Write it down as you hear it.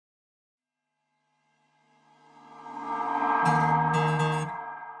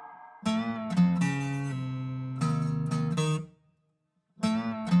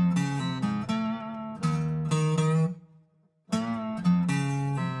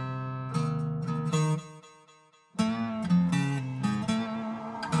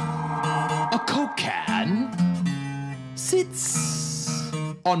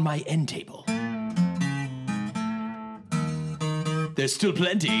on my end table. There's still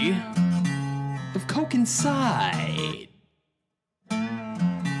plenty of Coke inside.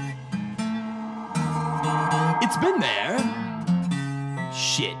 It's been there.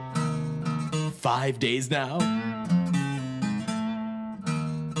 Shit. 5 days now.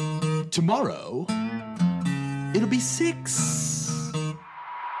 Tomorrow, it'll be 6.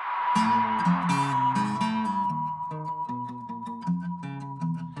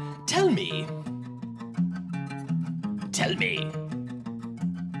 Tell me. Tell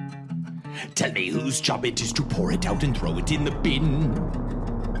me whose job it is to pour it out and throw it in the bin.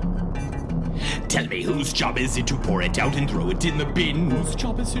 Tell me whose job is it to pour it out and throw it in the bin. Whose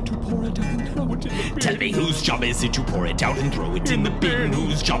job is it to pour it out and throw it in the bin? Tell me whose job is it to pour it out and throw it in the bin.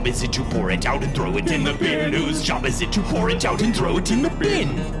 Whose job is it to pour it out and throw it in the bin? Whose job is it to pour it out and throw it in the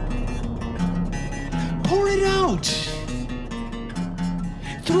bin? Pour it out.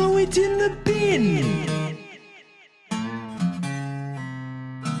 Throw it in the bin.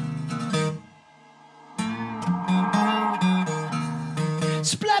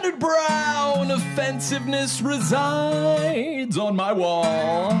 Splattered brown offensiveness resides on my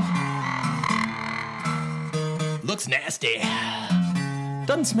wall. Looks nasty.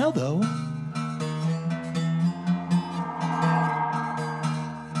 Doesn't smell though.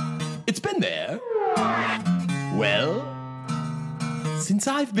 It's been there. Well, since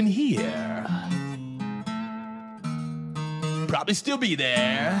I've been here. Probably still be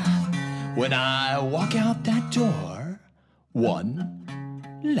there when I walk out that door one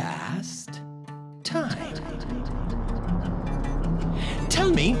last time. Tell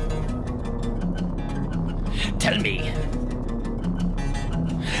me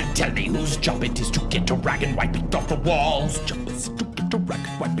whose job it is to get a rag and wipe it off the walls.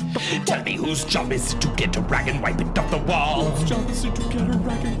 Tell me whose job is it to get a rag and wipe it off the wall.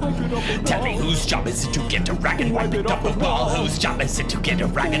 Tell me whose job is it to get a rag and wipe it off the wall. Whose job is it to get a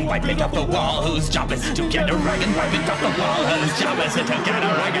rag and wipe it off the wall? Whose job is it to get a rag and wipe it off the wall? Whose job is it to get a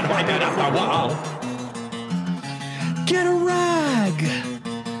rag and wipe it off the wall? Get a rag,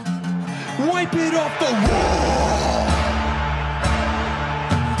 wipe it off the wall.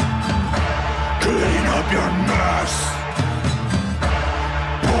 Clean up your mess.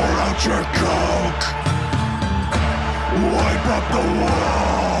 Pour out your Coke. Wipe up the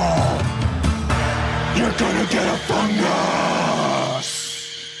wall. You're gonna get a fungus.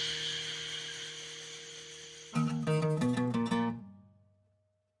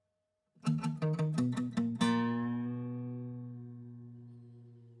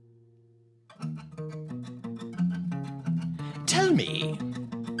 Tell me.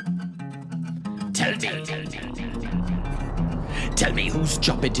 Tell me whose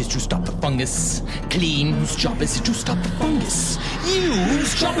job it is to stop the fungus. Clean, whose job is it to stop the fungus? You,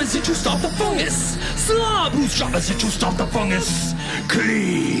 whose job is it to stop the fungus? Slob, whose job is it to stop the fungus?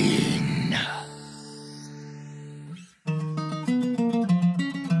 Clean.